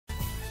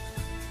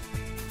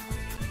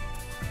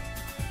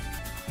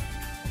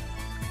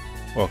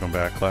Welcome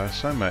back,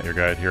 class. I'm Matt, your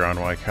guide here on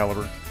Y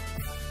Caliber.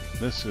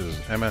 This is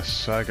MS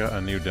Saga: A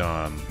New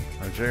Dawn,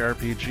 a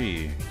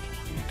JRPG,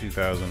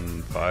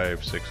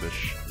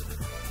 2005-6-ish.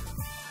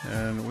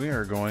 And we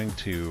are going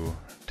to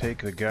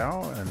take the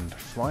Gao and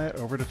fly it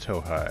over to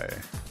Tohai.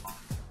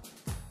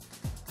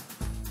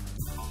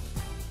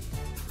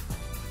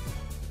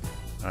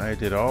 I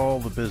did all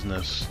the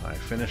business, I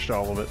finished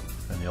all of it,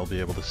 and you'll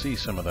be able to see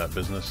some of that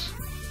business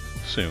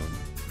soon.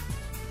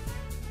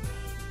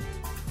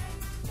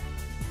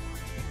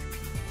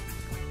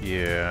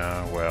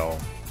 Yeah, well...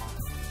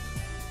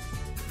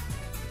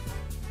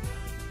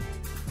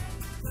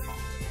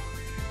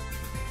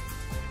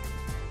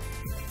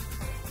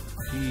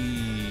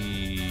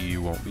 he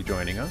won't be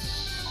joining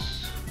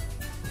us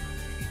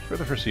for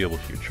the foreseeable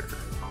future.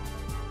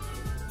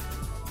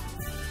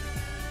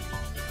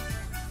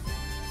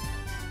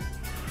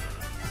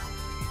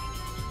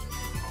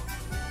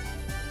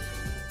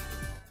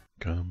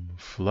 Come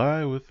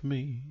fly with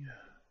me.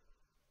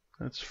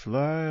 Let's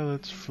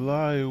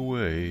fly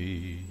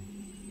away.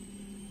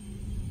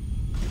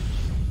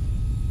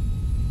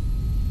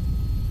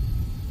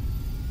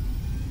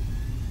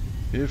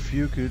 If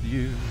you could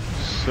use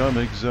some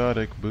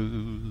exotic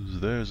booze,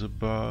 there's a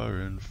bar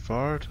in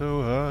far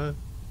Tohai.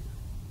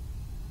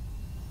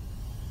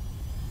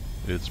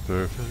 It's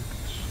perfect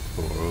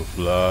for a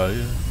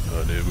flying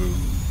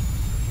honeymoon,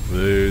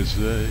 they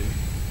say.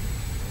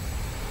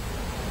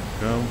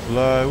 Come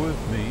fly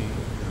with me,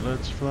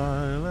 let's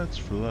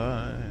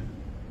fly.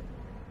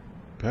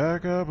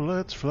 Pack up,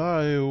 let's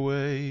fly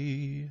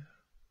away.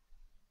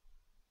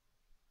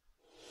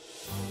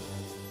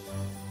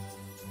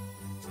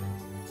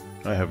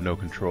 I have no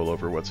control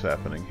over what's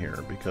happening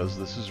here, because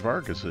this is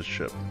Vargas'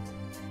 ship.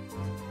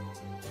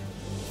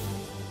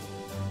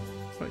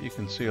 But you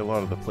can see a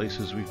lot of the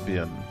places we've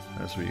been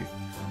as we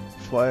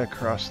fly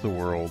across the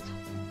world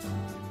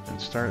and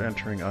start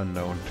entering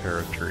unknown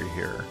territory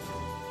here.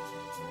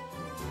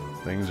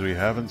 Things we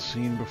haven't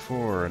seen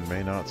before and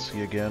may not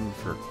see again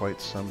for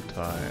quite some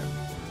time.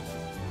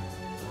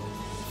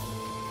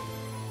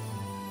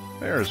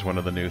 There's one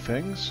of the new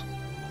things.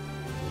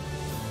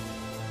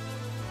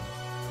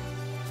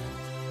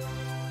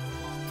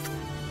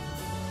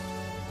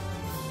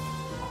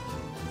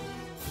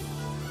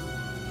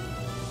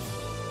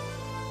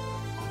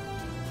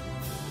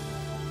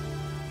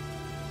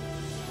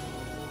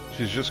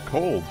 She's just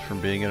cold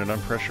from being in an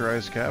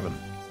unpressurized cabin.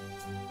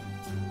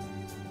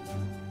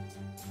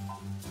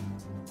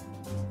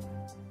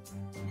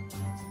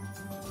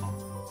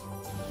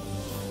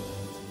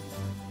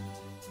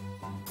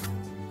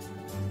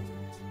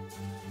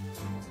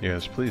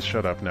 Yes, please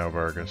shut up now,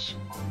 Vargas.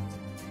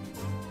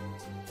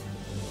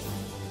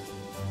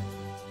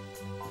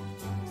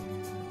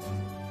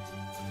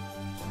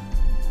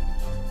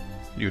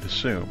 You'd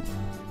assume.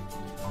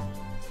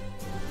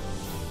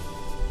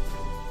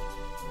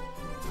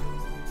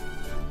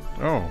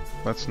 Oh,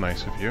 that's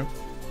nice of you.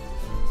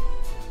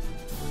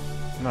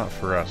 Not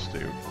for us,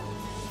 dude.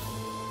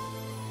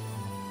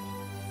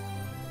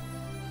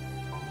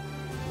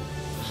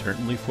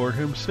 Certainly for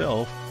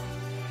himself.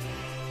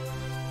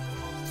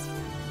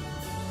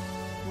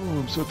 Oh,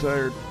 I'm so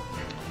tired.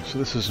 So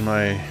this is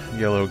my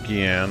yellow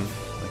Gyan.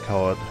 I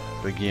call it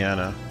the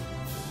Guyana.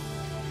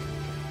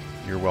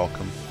 You're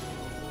welcome.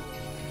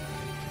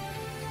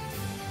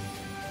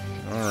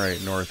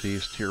 Alright,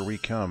 Northeast, here we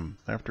come,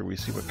 after we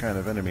see what kind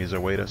of enemies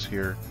await us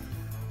here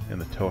in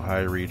the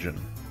Tohai region.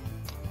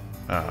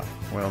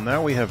 Well,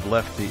 now we have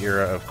left the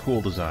era of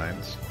cool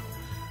designs,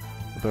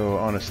 though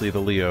honestly the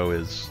Leo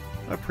is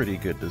a pretty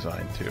good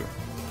design too.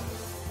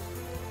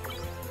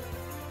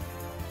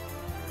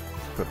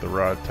 Put the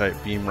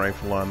rod-type beam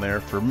rifle on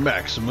there for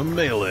maximum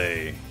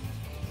melee!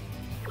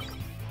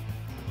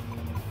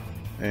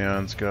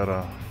 And it's got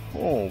a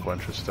whole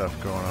bunch of stuff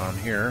going on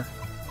here.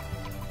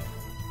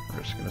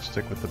 We're just going to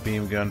stick with the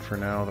beam gun for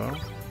now, though.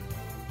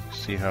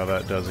 See how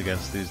that does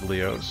against these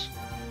Leos.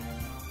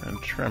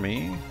 And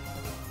Tremmy,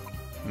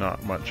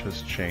 not much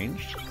has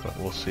changed, but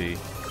we'll see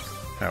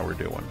how we're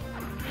doing.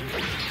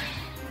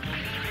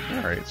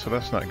 Alright, so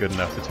that's not good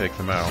enough to take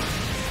them out.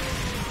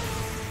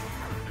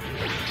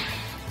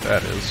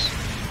 That is.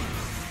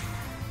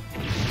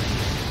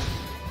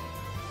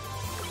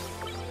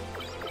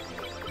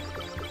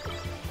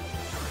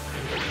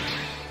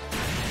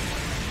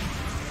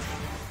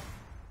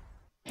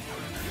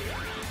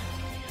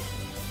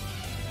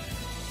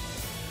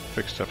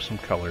 Fixed up some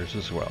colors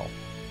as well.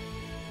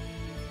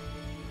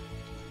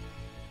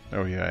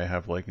 Oh yeah, I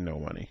have like no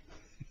money.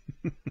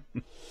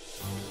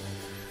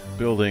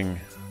 Building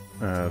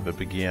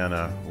the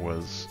Guyana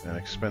was an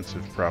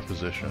expensive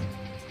proposition.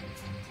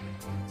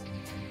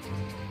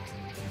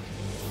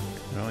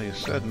 Well, you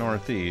said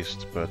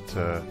northeast, but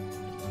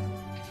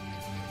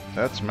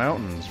that's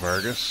mountains,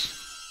 Vargas.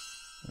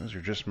 Those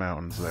are just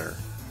mountains there.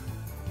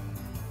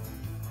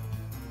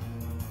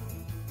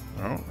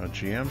 Oh, a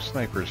GM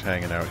sniper's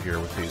hanging out here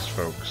with these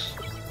folks.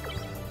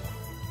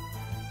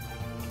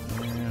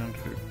 And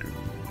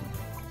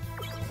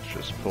let's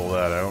just pull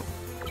that out.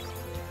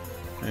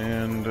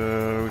 And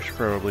we should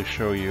probably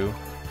show you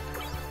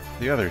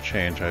the other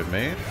change I've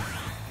made.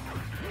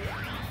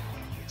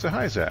 It's a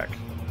Hyzak.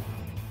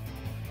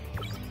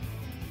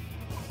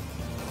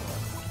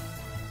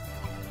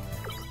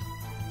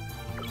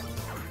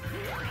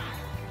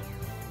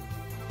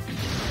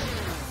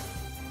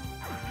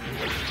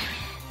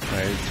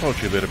 I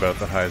told you a bit about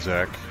the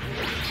Hyzak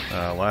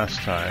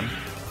last time.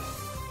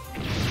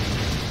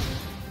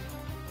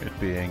 It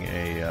being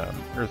a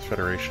Earth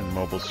Federation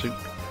mobile suit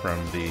from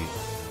the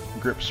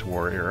Grips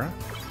War era.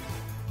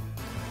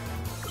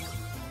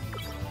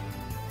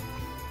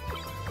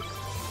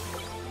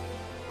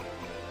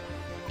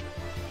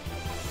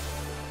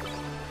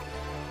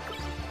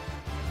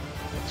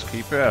 Let's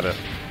keep at it.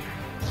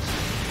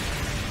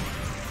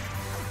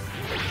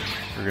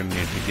 We're going to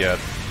need to get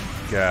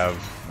Gav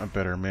a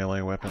better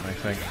melee weapon, I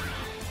think.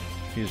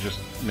 He's just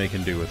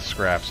making do with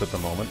scraps at the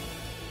moment.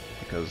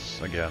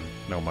 Because, again,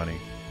 no money.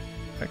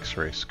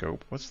 X-ray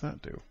scope. What's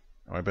that do?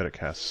 Oh, I bet it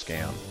casts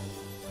scan.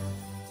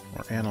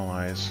 Or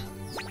analyze.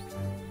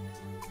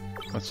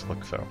 Let's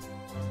look, though.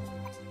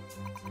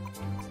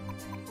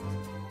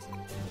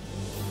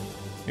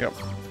 Yep.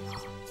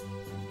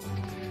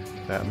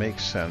 That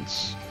makes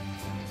sense.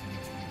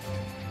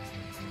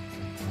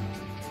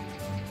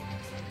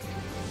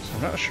 So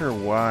I'm not sure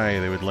why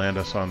they would land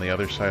us on the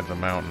other side of the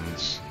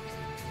mountains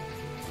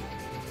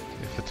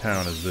if the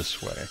town is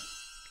this way.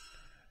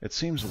 It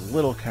seems a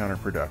little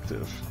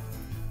counterproductive.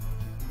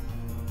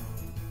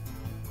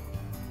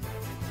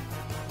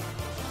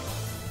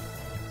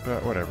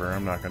 But whatever,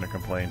 I'm not going to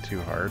complain too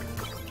hard.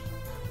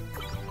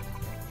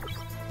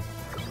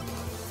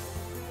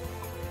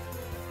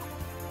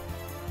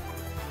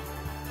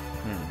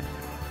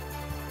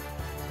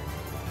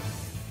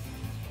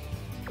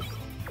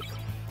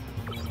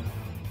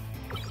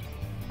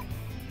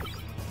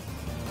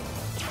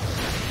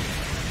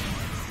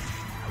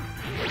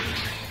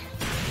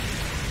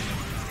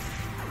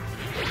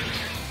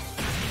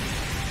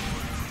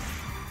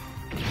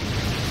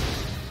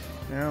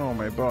 Ow,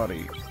 my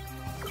body.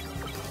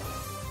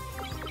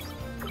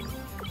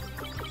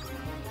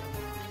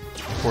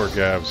 Poor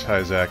Gav's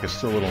Hyzak is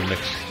still a little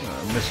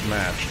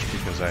mismatched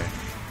because I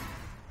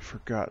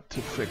forgot to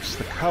fix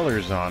the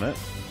colors on it,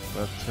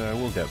 but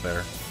we'll get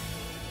there.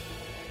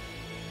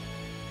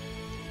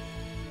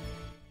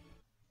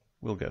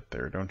 We'll get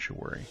there, don't you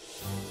worry.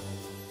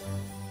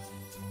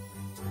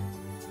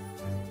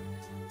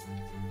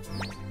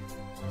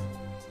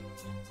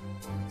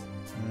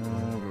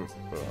 I'm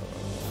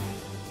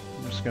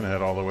just gonna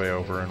head all the way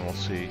over and we'll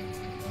see.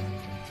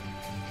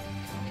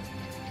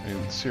 I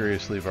mean,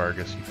 seriously,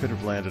 Vargas, you could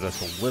have landed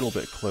us a little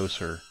bit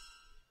closer.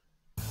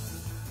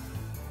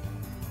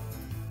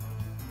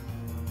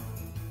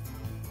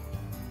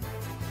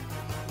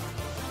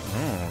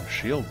 Oh,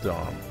 shield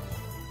dom.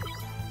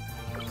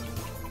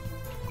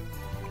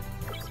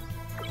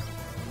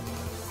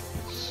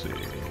 Let's see.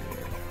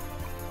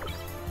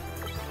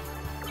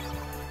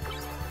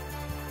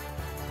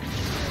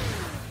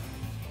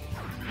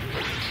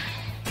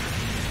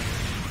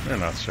 They're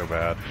not so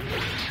bad.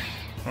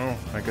 Oh,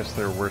 I guess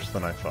they're worse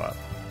than I thought.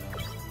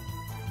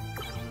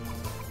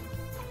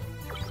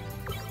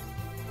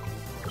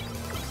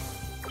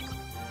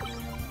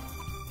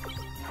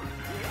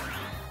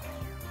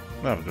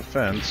 Not a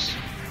defense.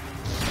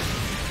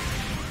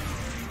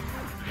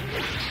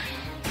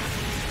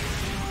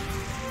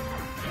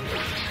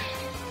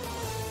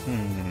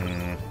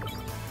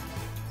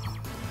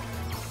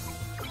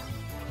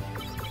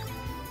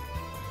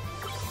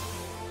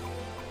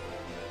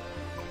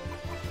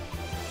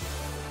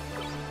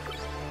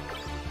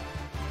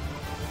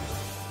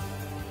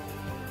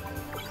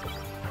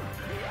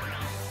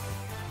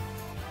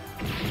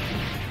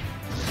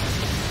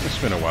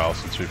 It's been a while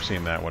since we've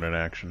seen that one in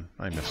action.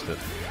 I missed it.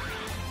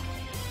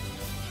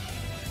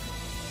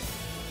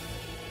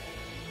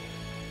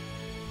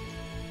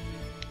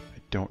 I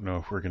don't know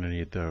if we're going to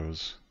need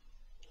those.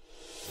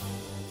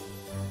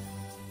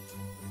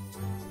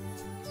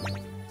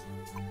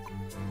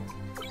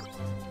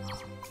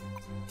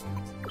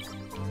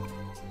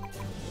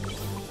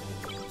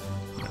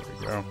 There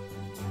we go.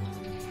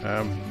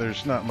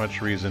 There's not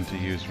much reason to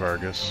use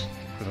Vargas,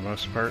 for the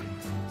most part.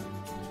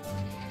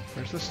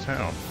 Where's this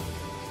town?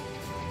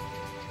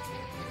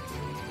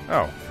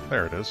 Oh,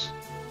 there it is.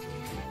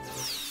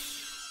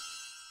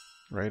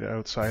 Right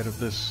outside of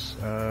this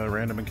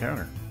random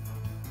encounter.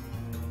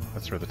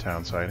 That's where the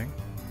town's hiding.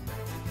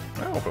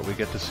 Oh, but we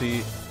get to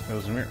see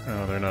those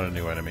oh, they're not a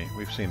new enemy.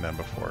 We've seen them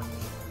before.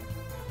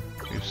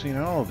 We've seen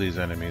all of these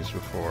enemies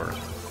before.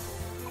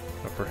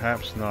 But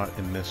perhaps not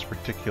in this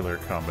particular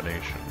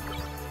combination.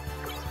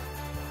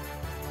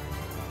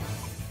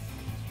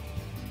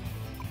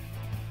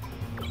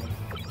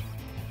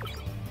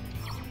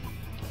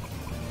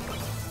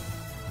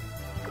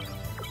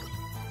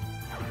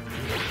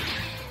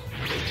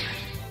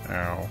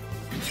 Ow.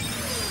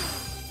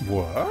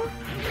 What?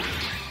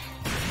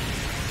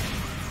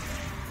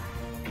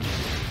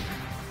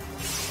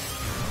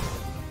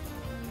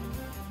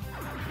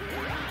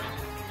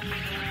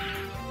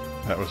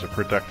 That was a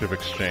productive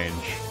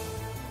exchange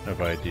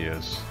of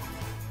ideas.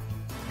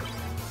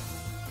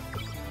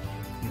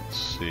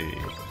 Let's see.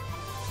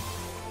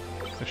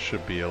 This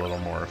should be a little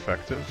more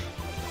effective.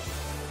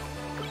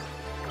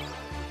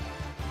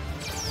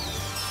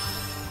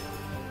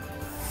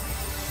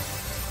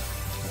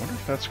 I wonder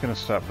if that's going to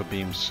stop the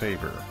beam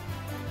saber.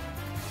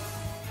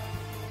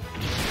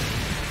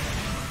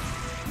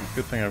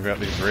 Good thing I've got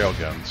these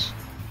railguns.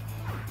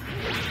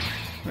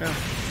 Yeah,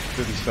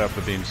 didn't stop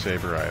the beam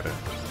saber either.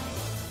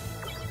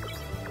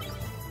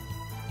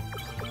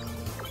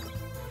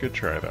 Good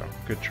try, though.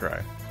 Good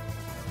try.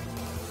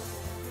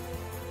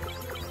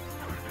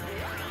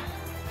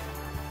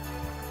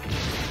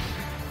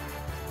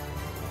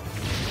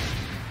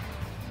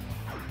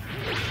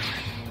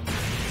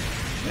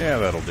 Yeah,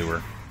 that'll do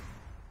her.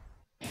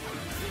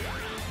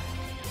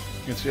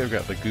 You can see I've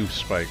got the goof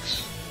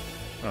spikes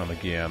on the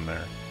Gian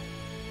there.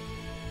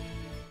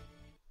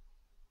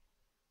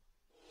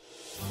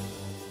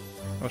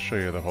 I'll show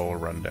you the whole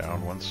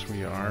rundown once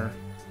we are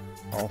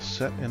all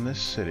set in this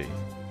city.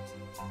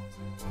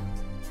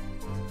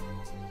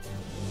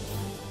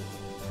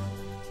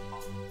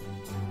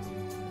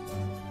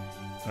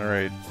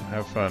 Alright,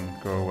 have fun.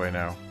 Go away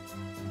now.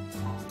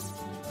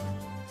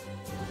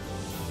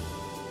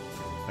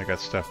 I got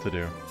stuff to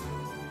do.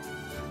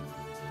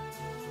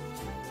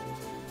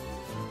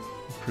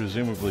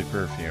 Presumably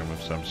perfume of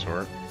some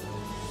sort.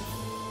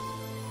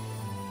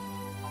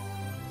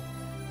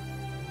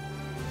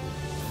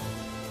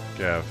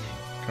 Gav,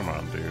 come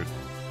on, dude.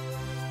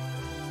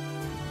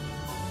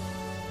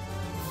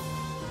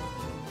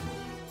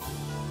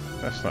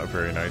 That's not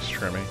very nice,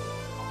 Trimmy.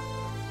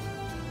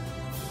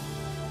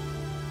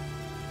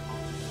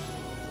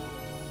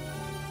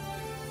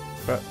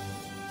 But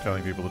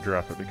telling people to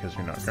drop it because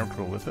you're not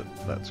comfortable with it,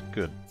 that's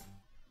good.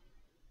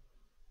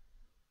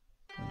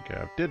 And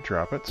Gav did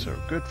drop it, so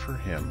good for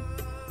him.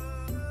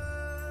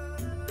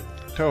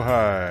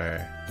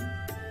 Tohai!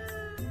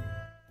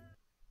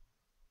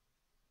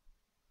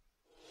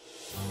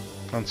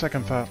 On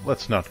second thought,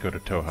 let's not go to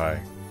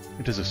Tohai.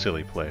 It is a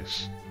silly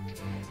place.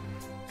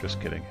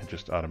 Just kidding, it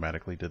just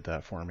automatically did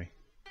that for me.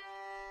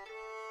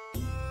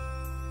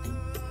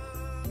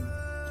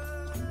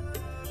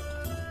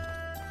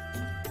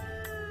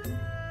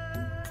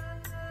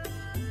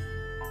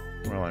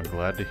 Well, I'm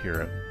glad to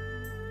hear it.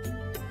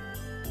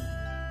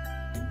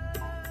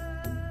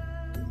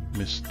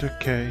 Mr.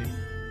 K.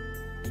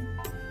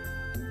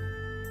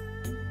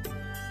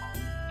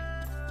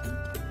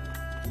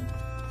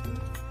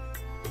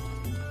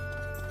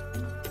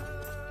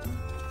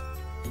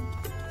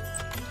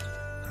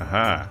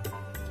 Aha!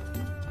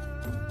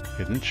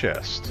 Hidden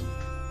chest.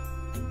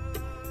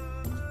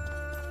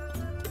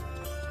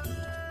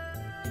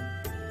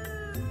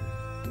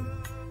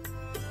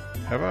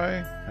 Have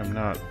I? I'm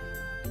not...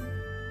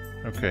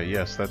 Okay,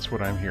 yes, that's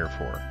what I'm here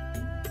for.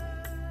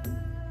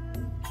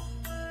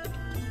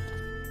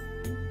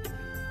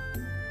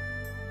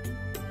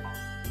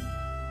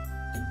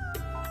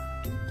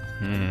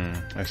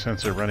 I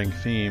sense a running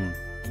theme.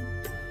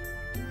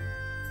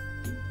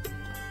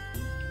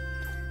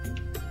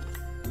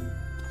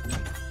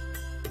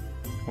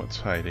 What's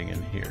hiding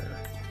in here?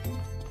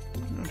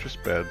 Not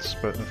just beds,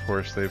 but of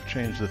course they've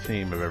changed the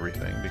theme of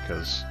everything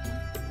because,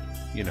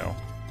 you know,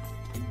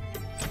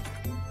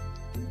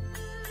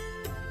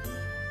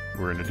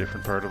 we're in a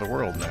different part of the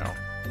world now,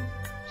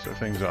 so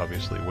things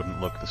obviously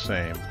wouldn't look the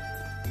same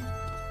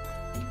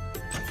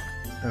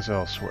as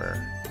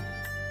elsewhere.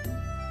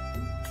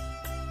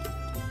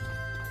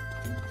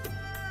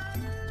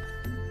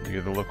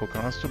 You're the local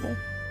constable?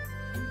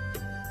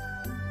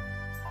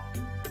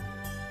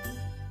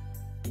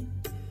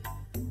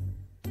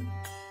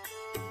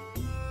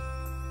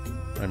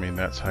 I mean,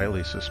 that's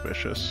highly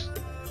suspicious.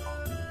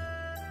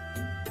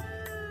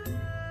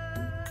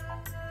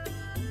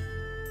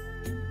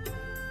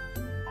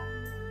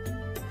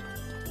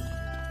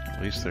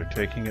 At least they're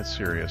taking it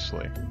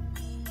seriously.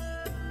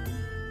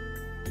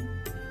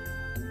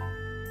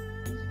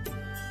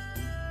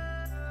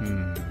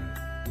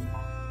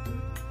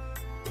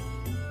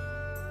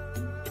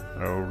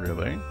 Oh,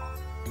 really?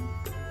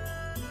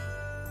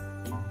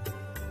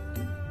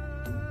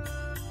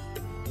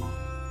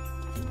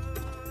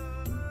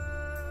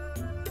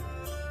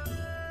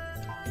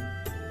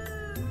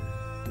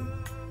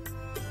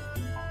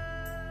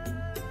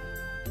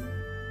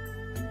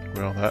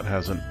 Well, that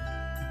hasn't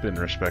been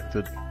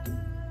respected.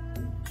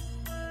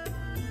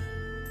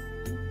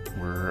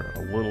 We're a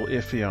little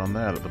iffy on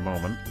that at the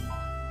moment.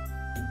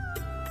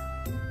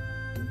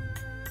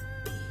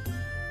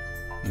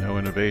 No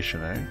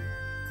innovation, eh?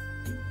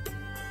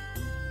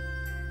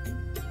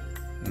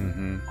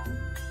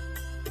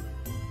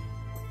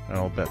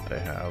 I'll bet they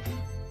have.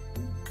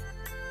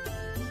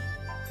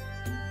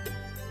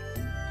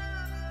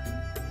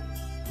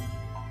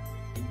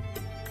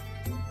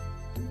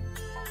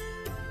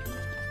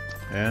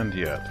 And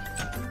yet,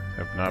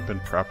 have not been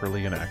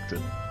properly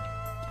enacted.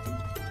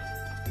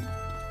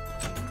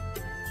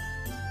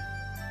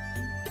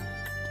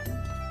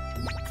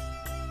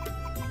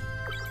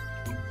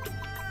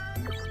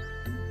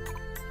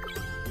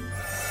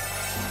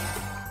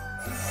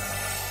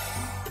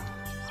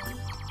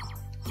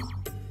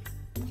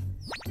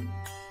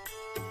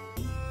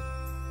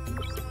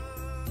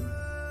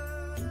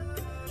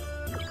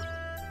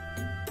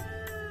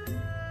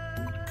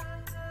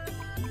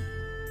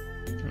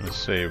 to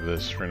save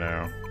this for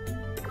now.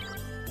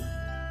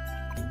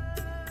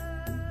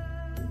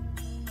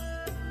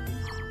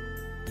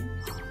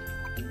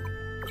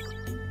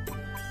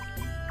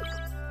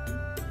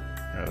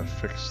 Gotta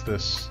fix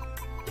this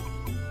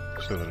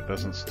so that it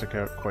doesn't stick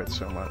out quite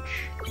so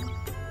much.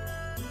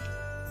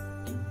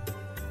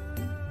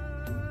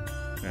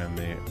 And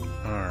the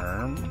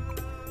arm.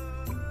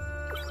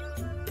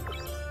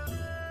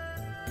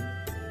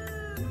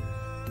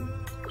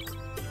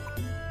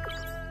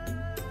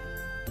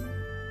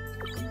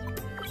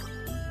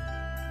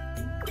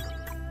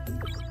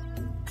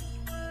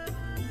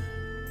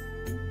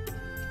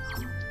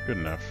 Good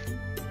enough.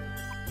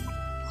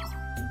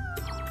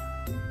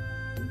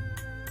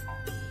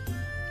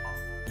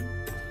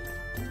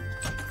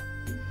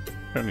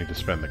 Don't need to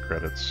spend the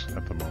credits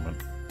at the moment.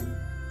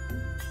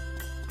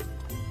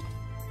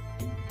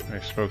 I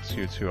spoke to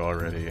you two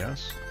already,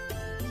 yes?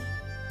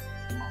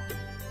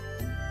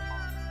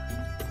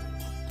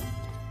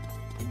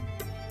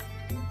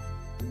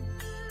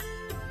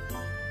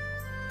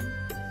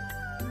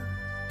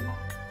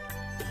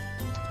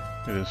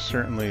 It is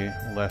certainly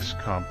less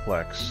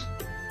complex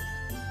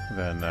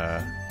than,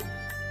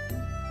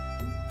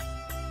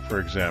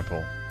 for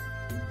example,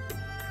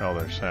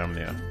 Elder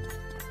Samnia.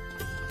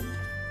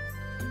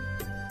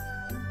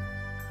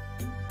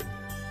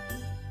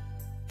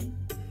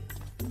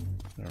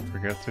 Don't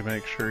forget to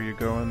make sure you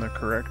go in the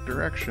correct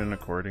direction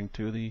according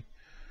to the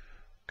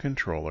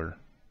controller.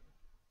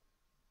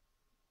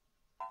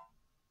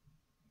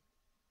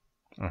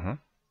 Uh-huh.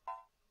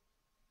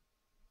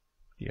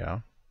 Yeah,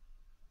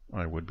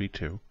 I would be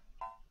too.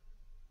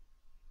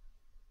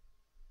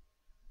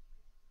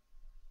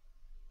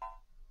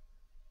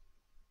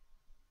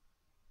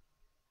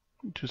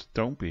 Just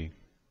don't be.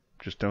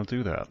 Just don't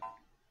do that.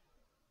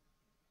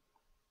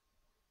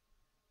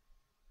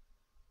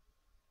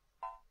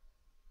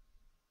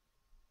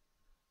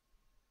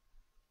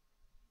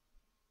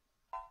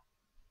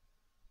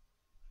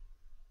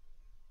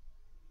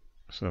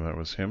 So that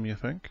was him, you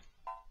think?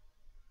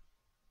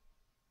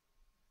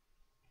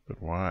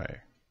 But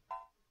why?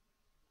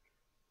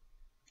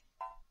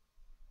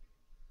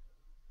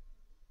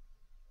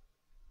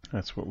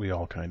 That's what we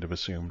all kind of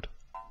assumed.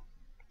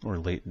 Or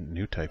latent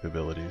new type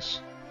abilities.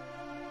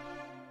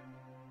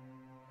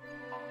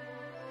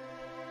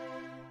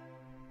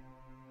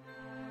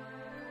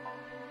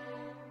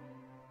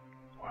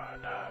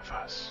 One of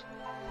us.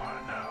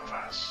 One of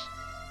us.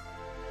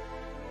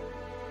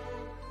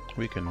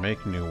 We can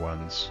make new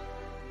ones.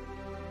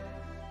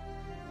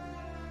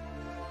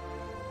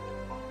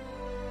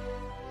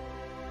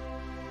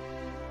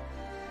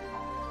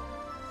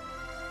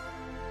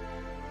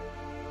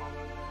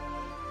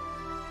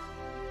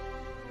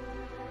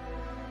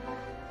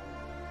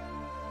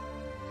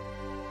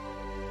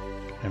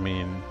 I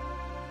mean,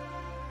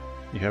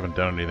 you haven't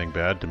done anything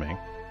bad to me.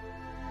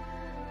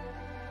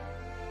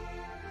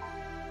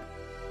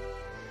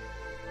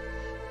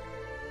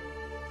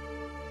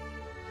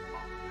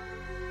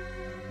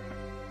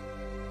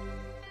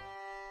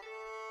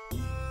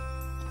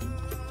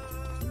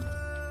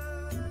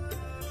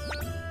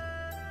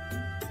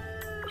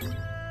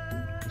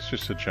 It's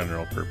just a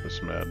general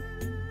purpose med.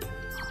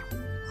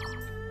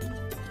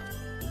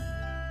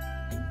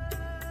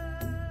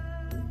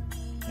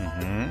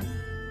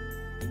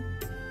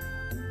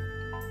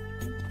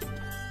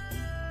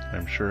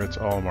 I'm sure it's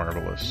all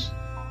marvelous.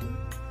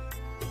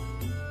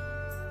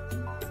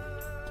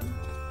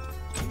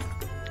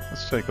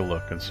 Let's take a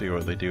look and see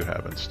what they do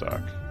have in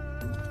stock.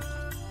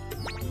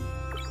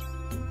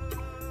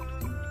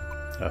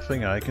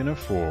 Nothing I can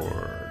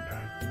afford.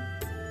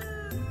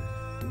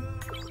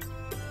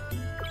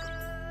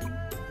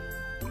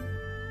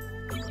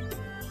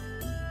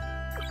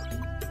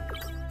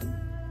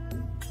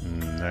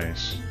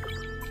 Nice.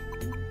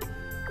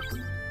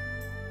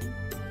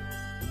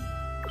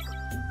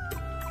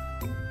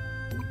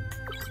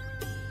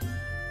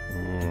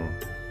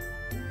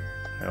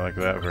 I like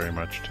that very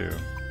much too.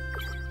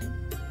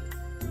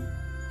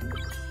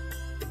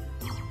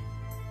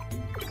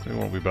 We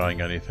won't be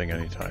buying anything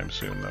anytime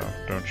soon though,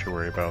 don't you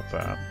worry about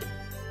that.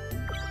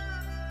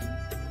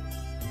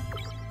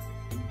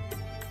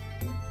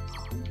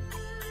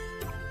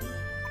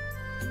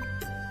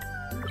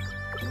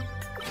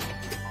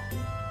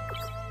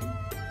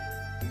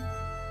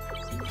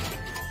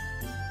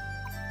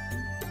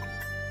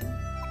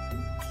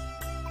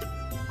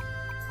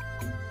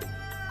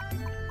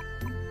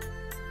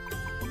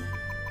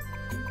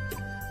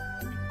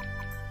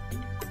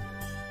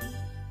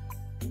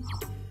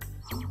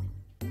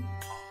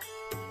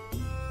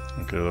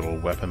 A little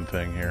weapon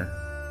thing here.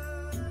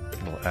 A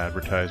little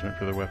advertisement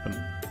for the weapon.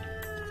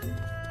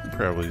 We'll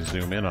probably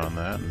zoom in on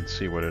that and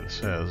see what it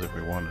says if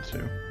we wanted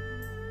to.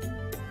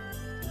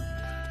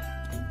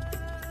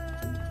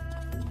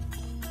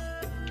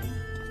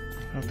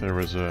 I thought there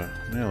was a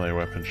melee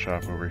weapon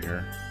shop over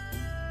here.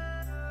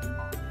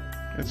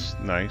 It's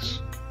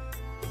nice.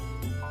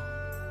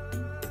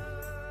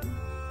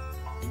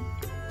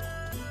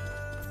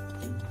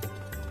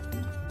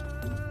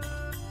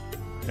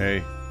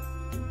 Hey.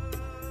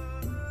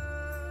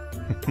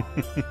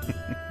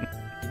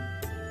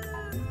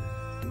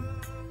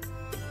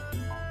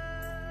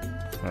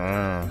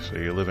 Ah, so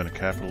you live in a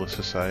capitalist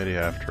society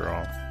after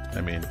all.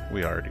 I mean,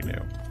 we already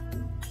knew.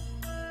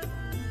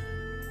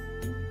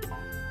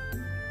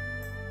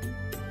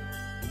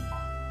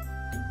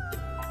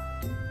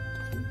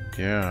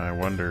 Yeah, I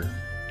wonder.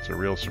 It's a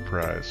real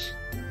surprise.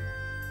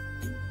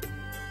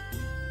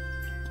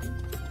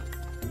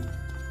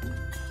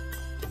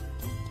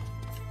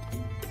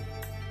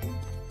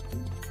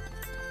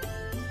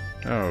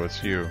 Oh,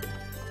 it's you.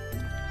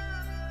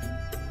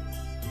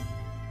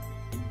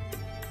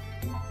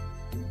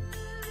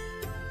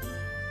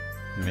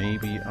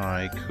 Maybe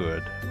I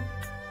could.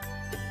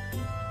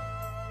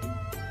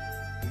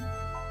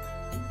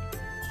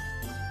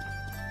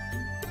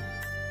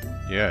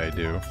 Yeah, I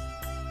do.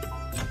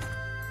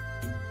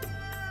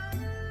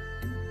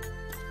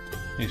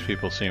 These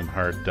people seem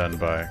hard done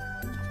by.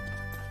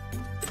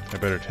 I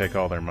better take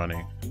all their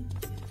money.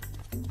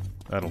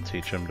 That'll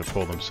teach them to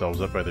pull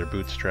themselves up by their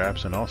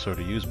bootstraps and also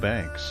to use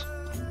banks.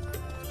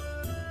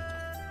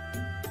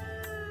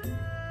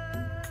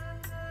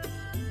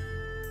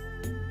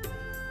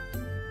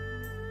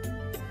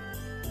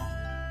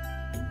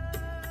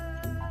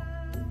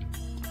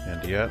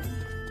 And yet,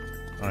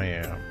 I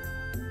am.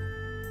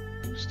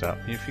 Stop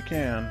me if you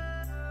can.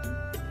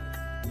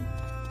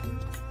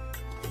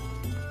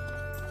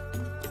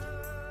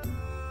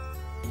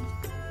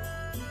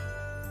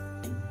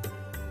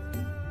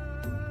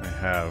 I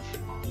have.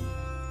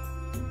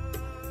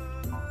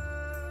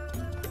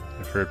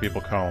 I've heard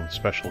people call him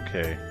Special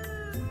K.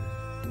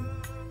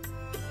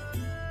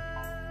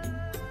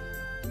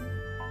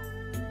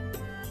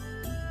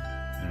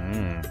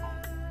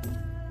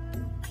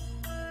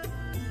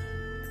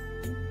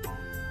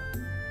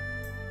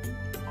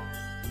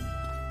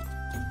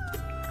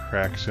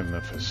 Cracks in the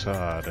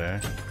facade, eh?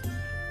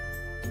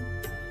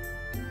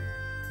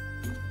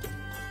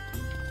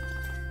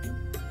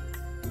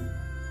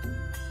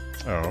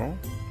 Oh,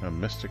 a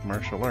mystic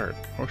martial art.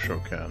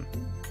 Hoshoken.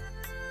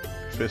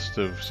 Fist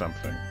of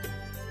something.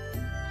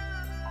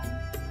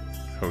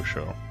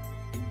 Hosho.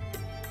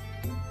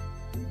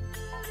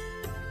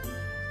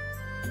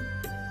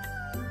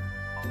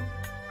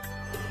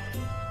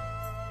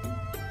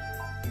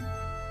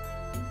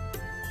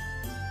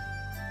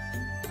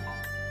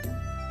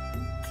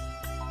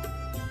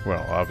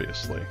 Well,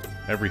 obviously,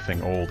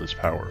 everything old is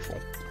powerful.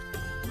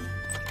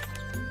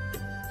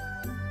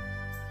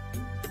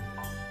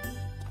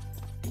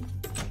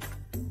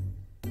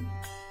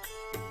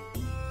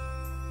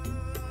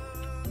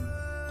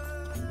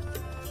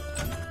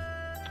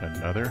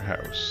 Another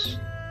house.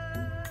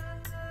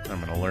 I'm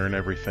gonna learn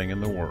everything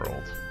in the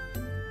world.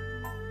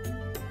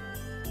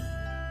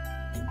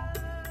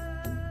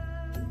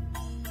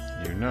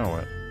 You know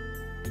it.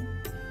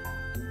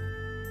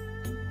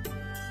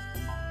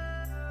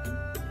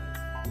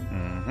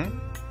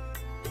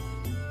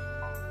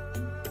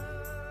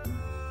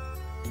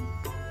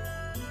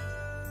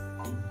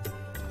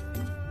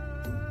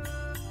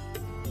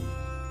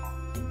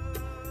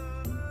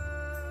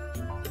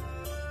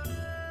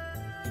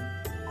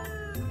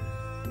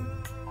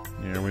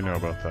 Yeah, we know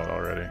about that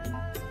already.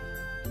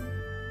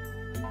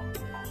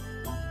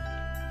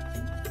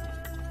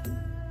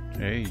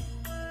 Hey,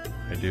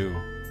 I do.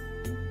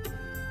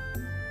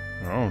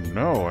 Oh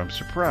no, I'm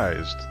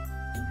surprised.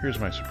 Here's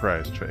my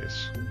surprised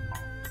face.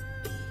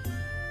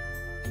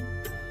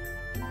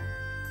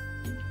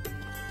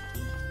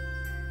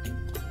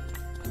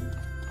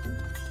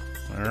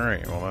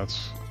 Alright, well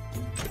that's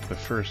the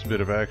first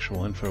bit of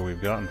actual info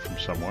we've gotten from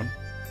someone.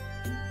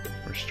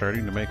 We're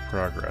starting to make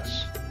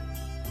progress.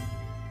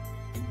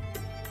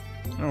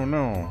 Oh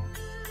no.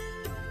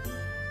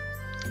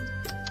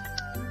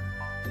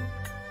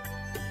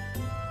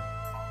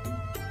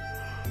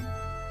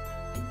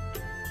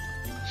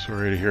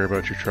 Sorry to hear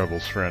about your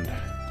troubles, friend.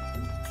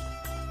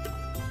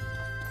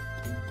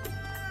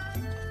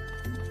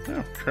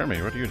 Oh,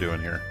 Tremmy, what are you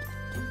doing here?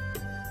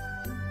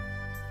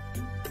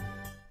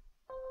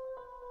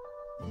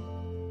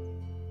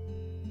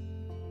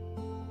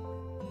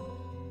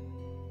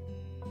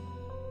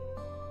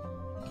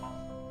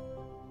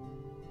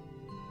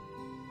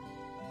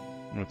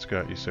 What's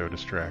got you so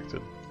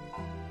distracted?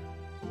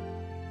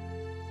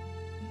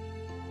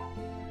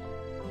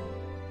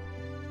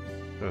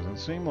 Doesn't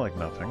seem like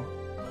nothing.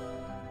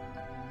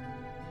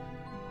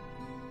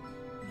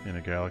 In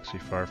a galaxy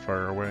far,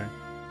 far away.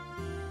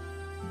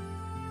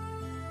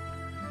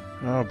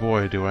 Oh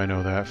boy, do I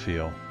know that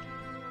feel.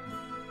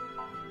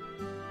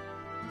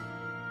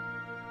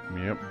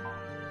 Yep.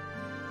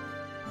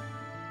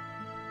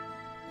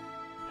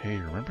 Hey,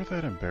 remember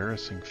that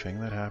embarrassing thing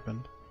that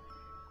happened?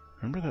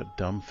 Remember that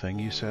dumb thing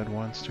you said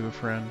once to a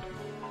friend?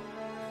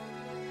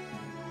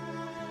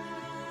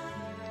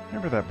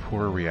 Remember that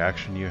poor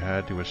reaction you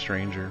had to a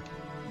stranger?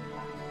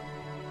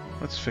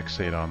 Let's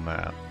fixate on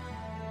that.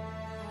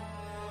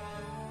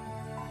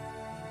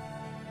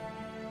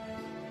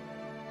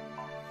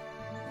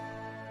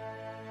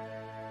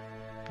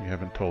 You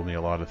haven't told me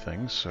a lot of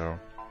things, so...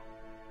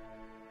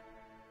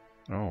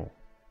 Oh.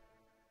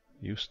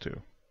 Used to.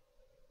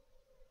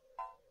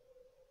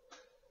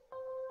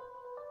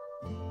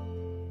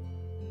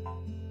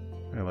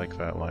 like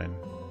that line.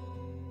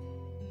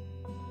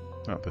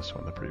 Not this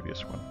one, the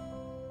previous one.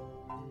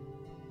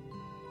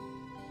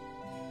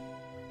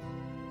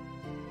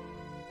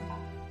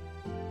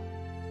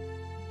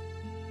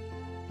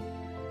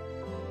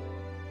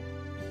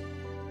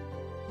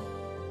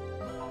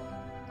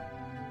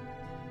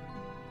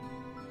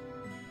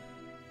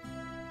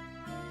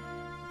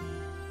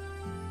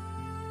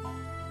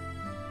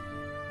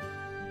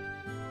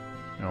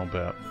 I'll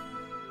bet.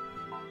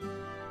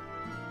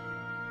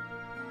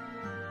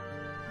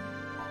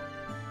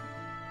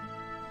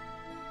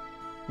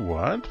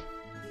 What?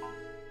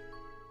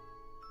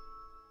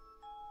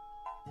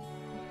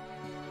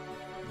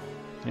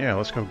 Yeah,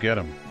 let's go get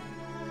him.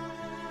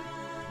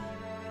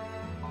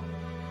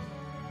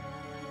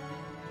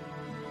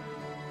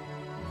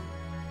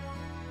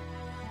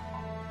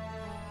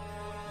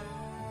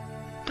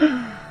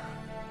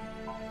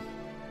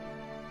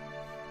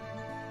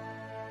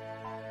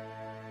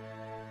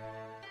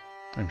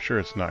 I'm sure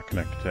it's not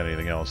connected to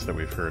anything else that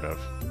we've heard of.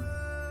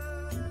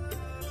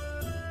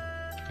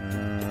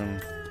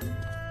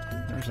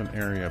 There's an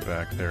area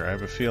back there. I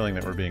have a feeling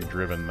that we're being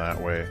driven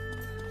that way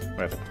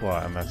by the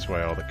plot, and that's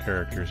why all the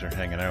characters are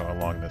hanging out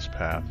along this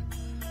path.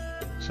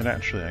 So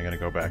naturally, I'm going to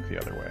go back the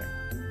other way.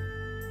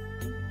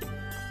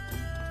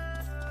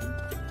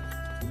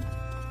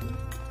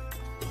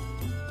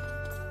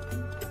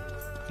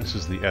 This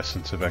is the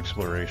essence of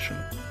exploration.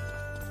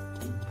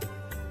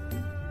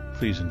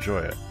 Please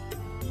enjoy it.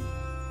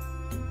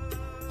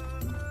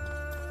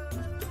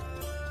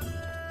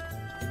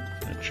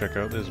 And check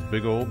out this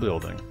big old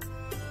building.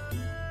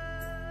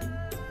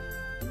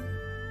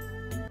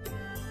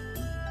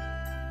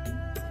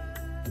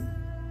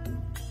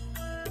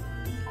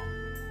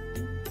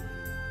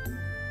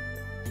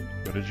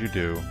 What did you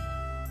do?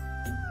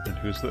 And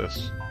who's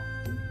this?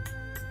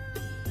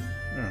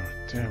 Oh,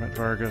 damn it,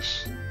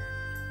 Vargas.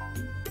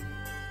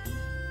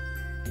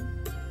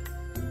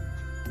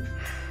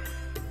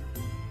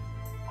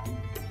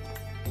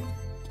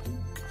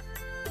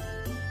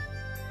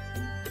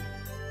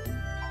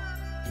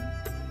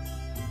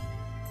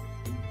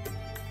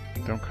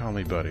 Don't call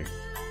me buddy.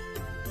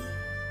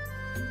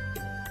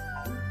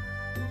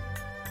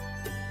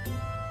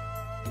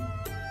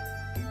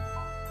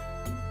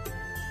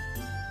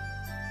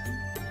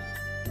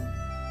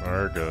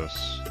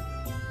 Vargas.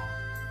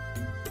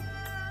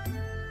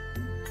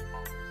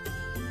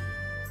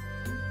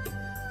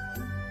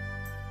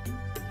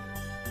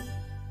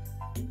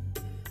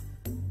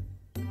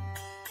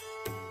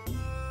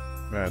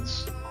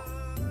 That's...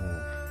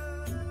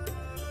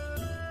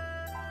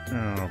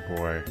 Oh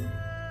boy.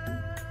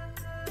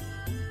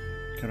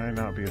 Can I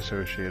not be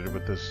associated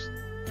with this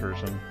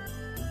person?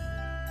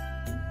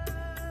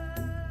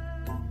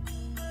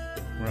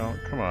 Well,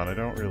 come on, I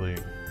don't really...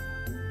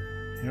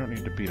 You don't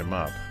need to beat him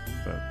up,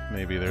 but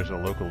maybe there's a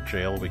local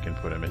jail we can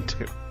put him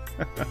into.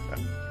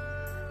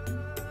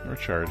 Or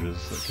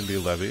charges that can be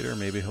levied, or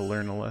maybe he'll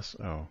learn a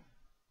lesson. Oh.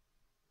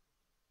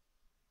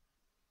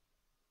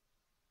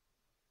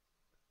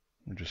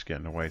 I'm just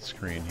getting a white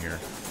screen here.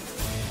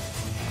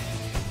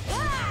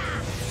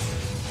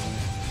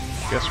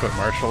 Guess what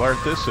martial art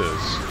this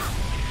is?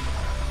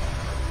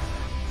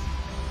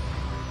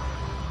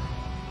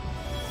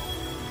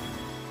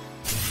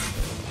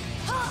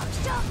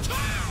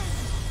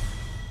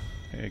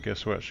 Hey,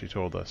 guess what she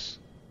told us?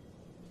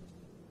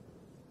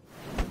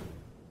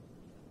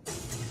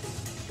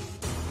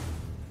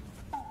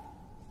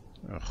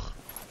 Ugh.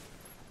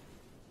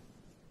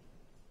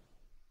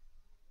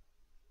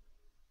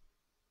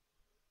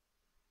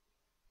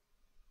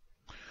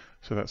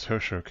 So that's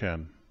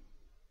Hoshoken,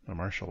 a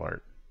martial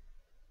art.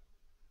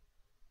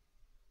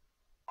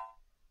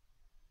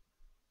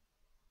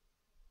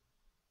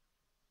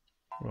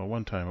 Well,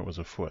 one time it was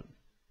a foot.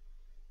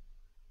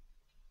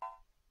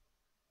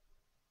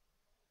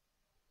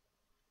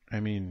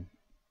 I mean,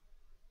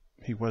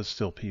 he was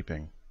still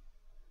peeping.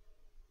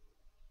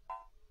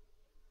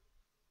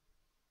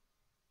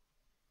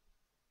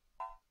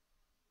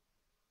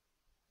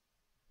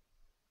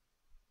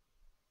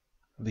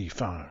 Li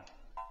Fang.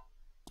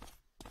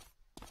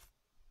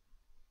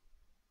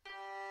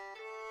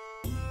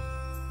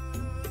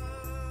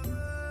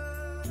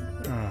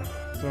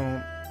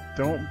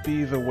 Don't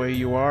be the way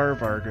you are,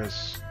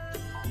 Vargas.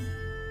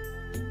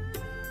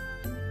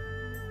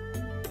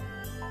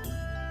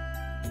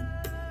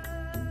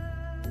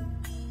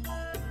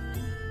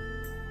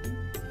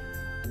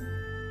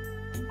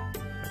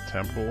 A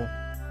temple?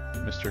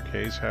 Mr.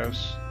 K's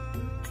house?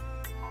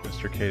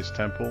 Mr. K's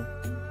temple?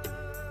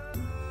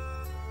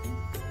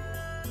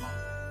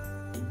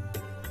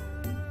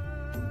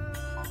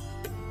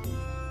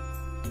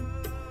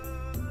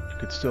 You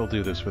could still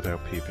do this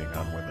without peeping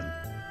on women.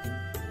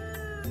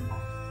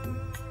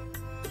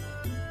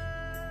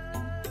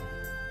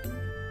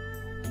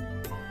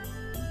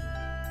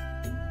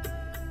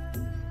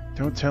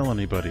 Don't tell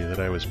anybody that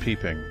I was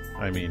peeping.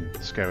 I mean,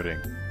 scouting.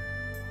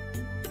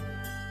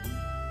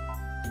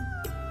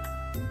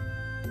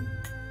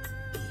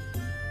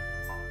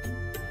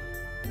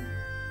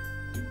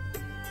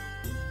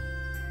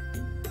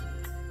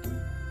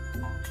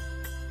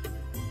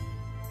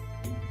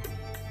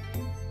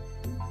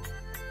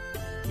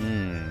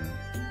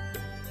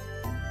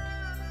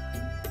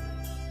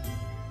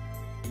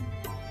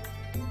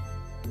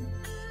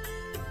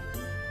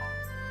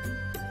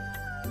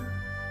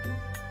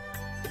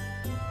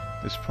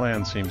 This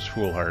plan seems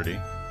foolhardy,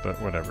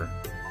 but whatever.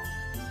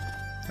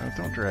 Oh,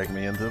 don't drag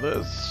me into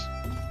this.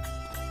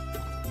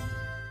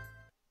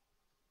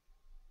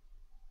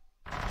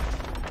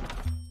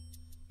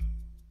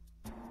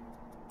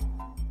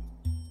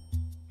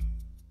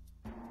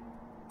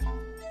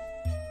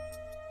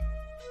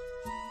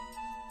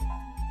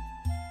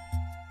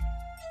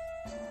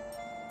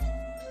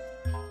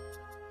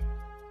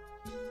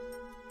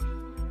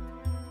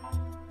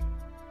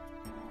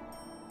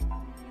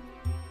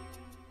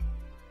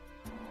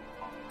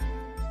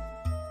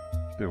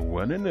 The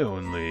one and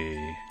only.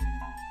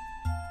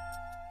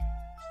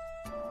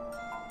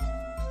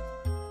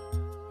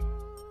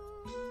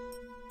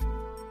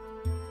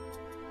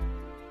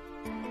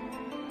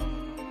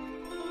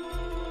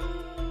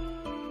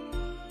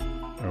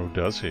 Oh,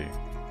 does he?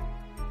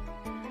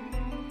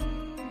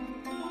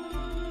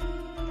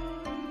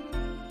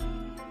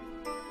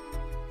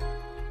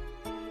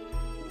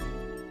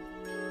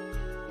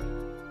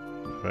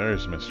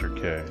 There's Mr.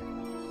 K.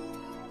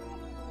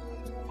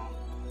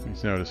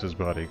 Please notice his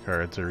body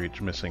cards are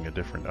each missing a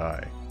different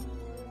eye.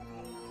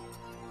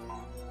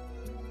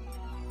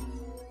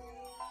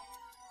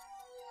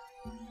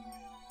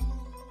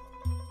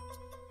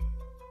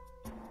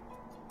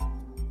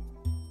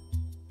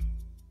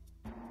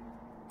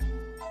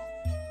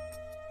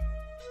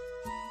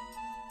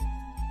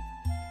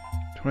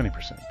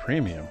 %20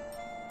 premium.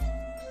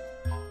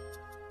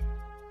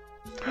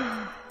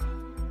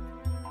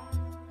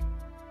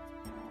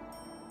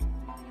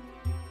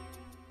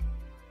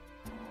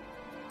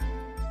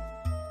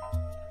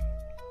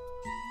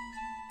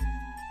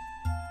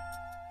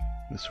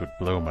 This would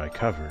blow my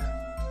cover.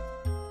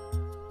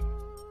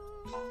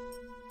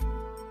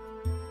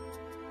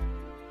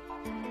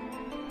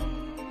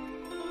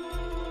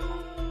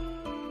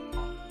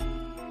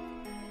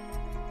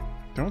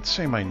 Don't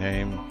say my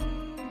name.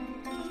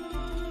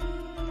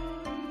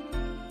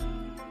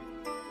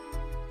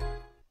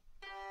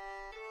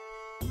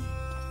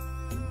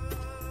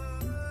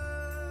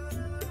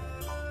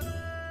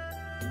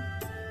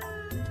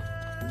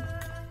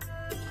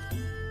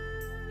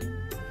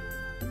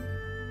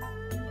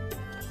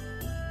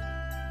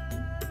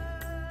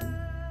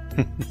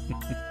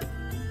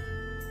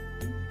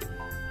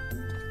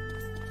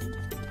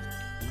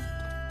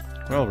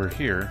 Well, we're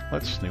here.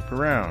 Let's snoop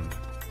around.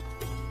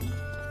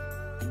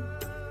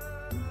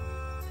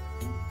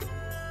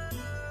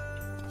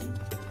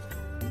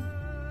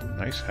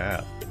 Nice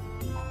hat.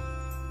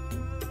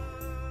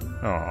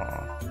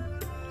 Aw.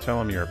 Tell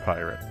him you're a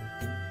pirate.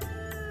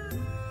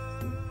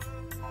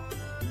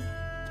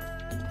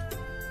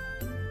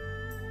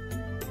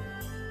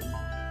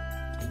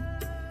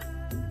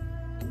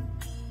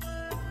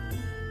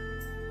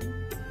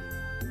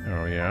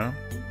 Oh, yeah?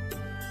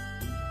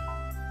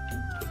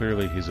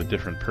 Clearly he's a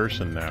different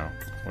person now.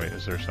 Wait,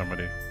 is there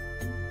somebody?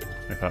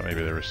 I thought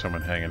maybe there was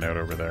someone hanging out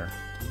over there.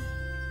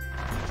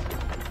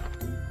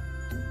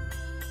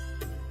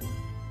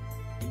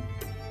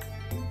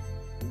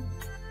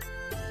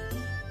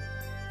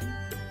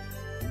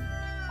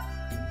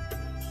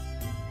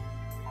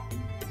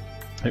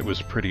 It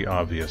was pretty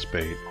obvious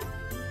bait.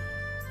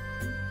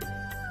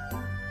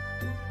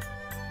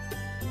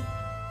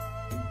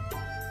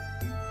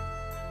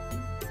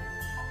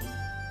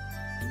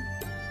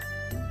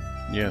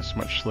 Yes,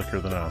 much slicker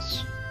than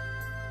us.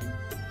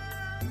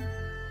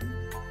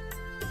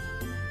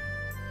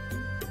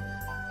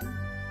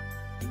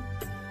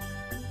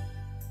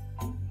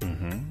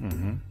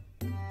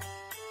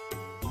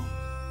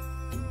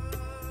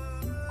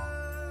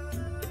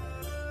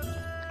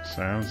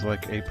 Sounds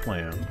like a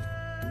plan.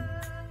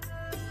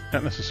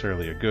 Not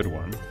necessarily a good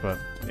one, but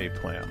a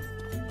plan.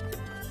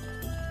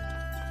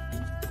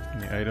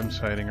 Any items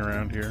hiding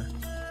around here?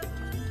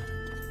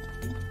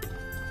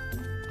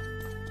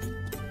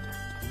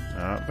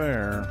 Not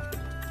there.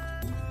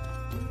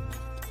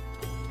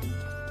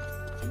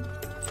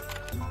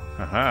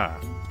 Haha!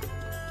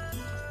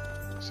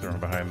 Is there one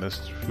behind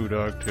this foo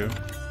dog too?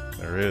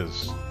 There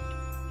is.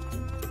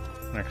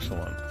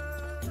 Excellent.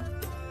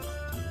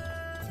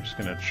 I'm just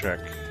gonna check.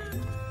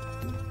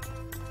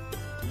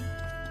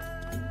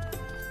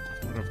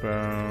 What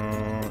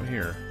about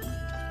here?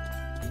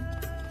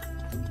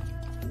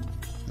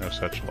 No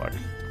such luck.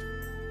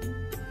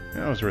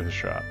 That was worth a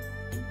shot.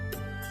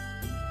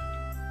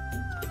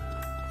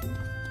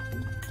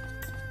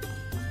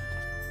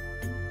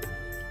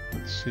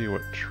 See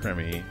what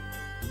Tremmy.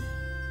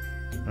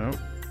 Oh,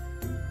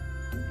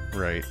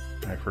 right.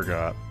 I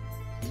forgot.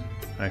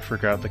 I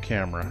forgot the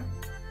camera.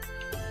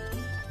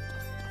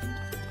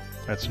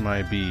 That's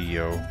my B,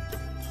 yo.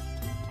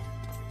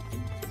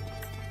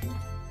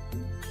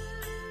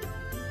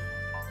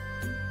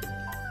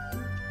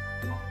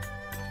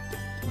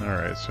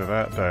 Alright, so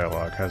that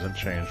dialogue hasn't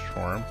changed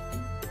for him.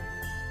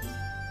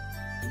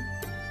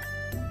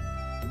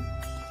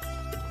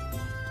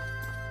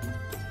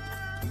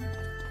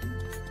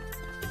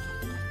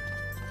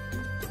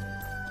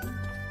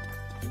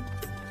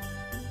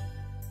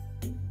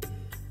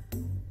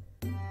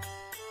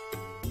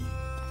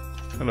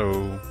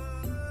 Hello.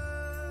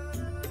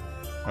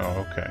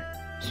 Oh, okay.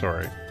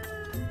 Sorry.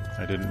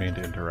 I didn't mean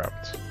to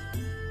interrupt.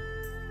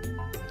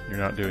 You're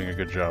not doing a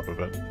good job of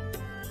it.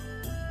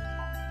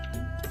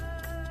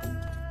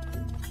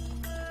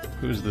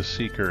 Who's the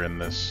seeker in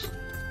this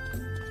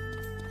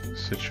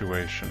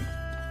situation?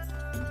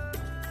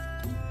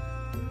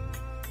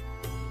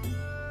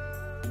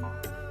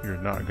 You're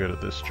not good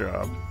at this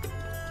job.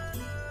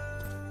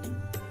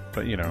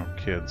 But, you know,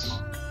 kids.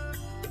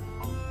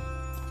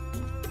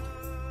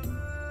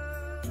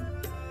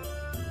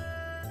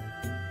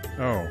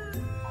 Oh.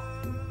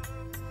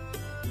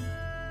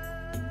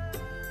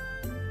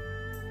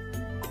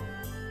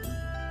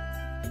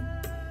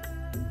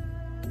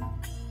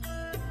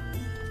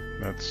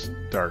 That's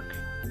dark.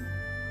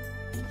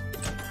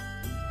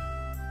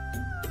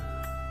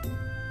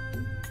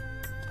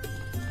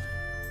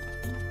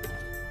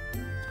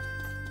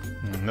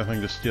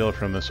 Nothing to steal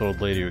from this old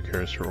lady who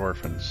cares for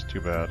orphans. Too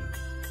bad.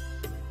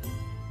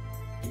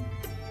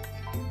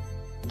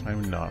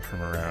 I'm not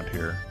from around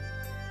here.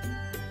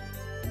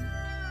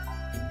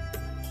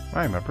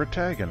 I'm a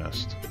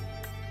protagonist.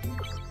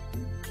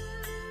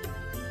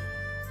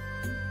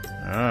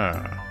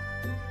 Ah.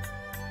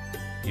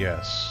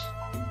 Yes.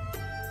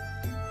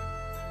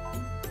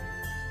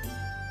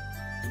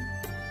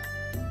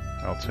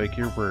 I'll take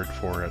your word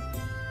for it.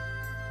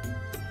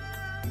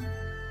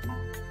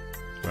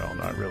 Well,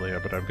 not really,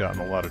 but I've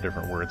gotten a lot of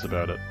different words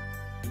about it.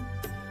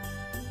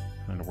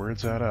 And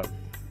words add up.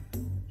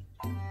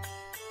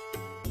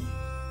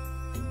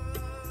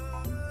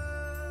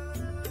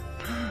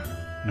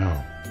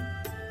 No.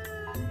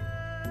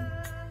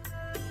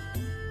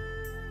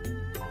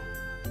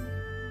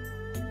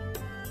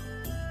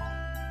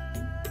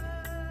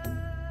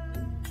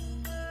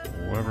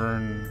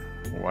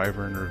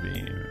 Wyvern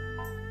Ravine.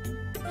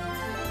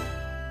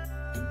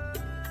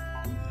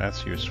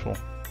 That's useful.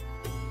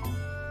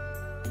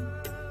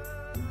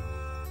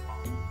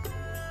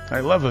 I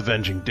love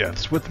avenging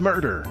deaths with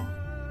murder!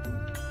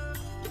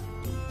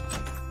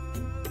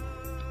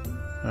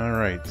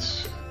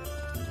 Alright.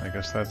 I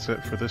guess that's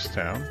it for this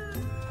town.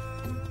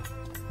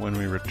 When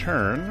we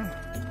return,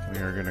 we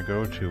are going to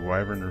go to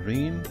Wyvern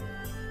Ravine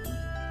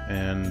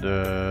and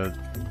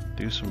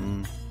do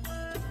some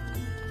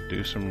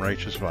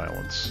righteous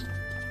violence.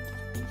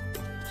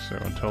 So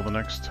until the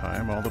next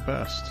time, all the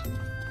best.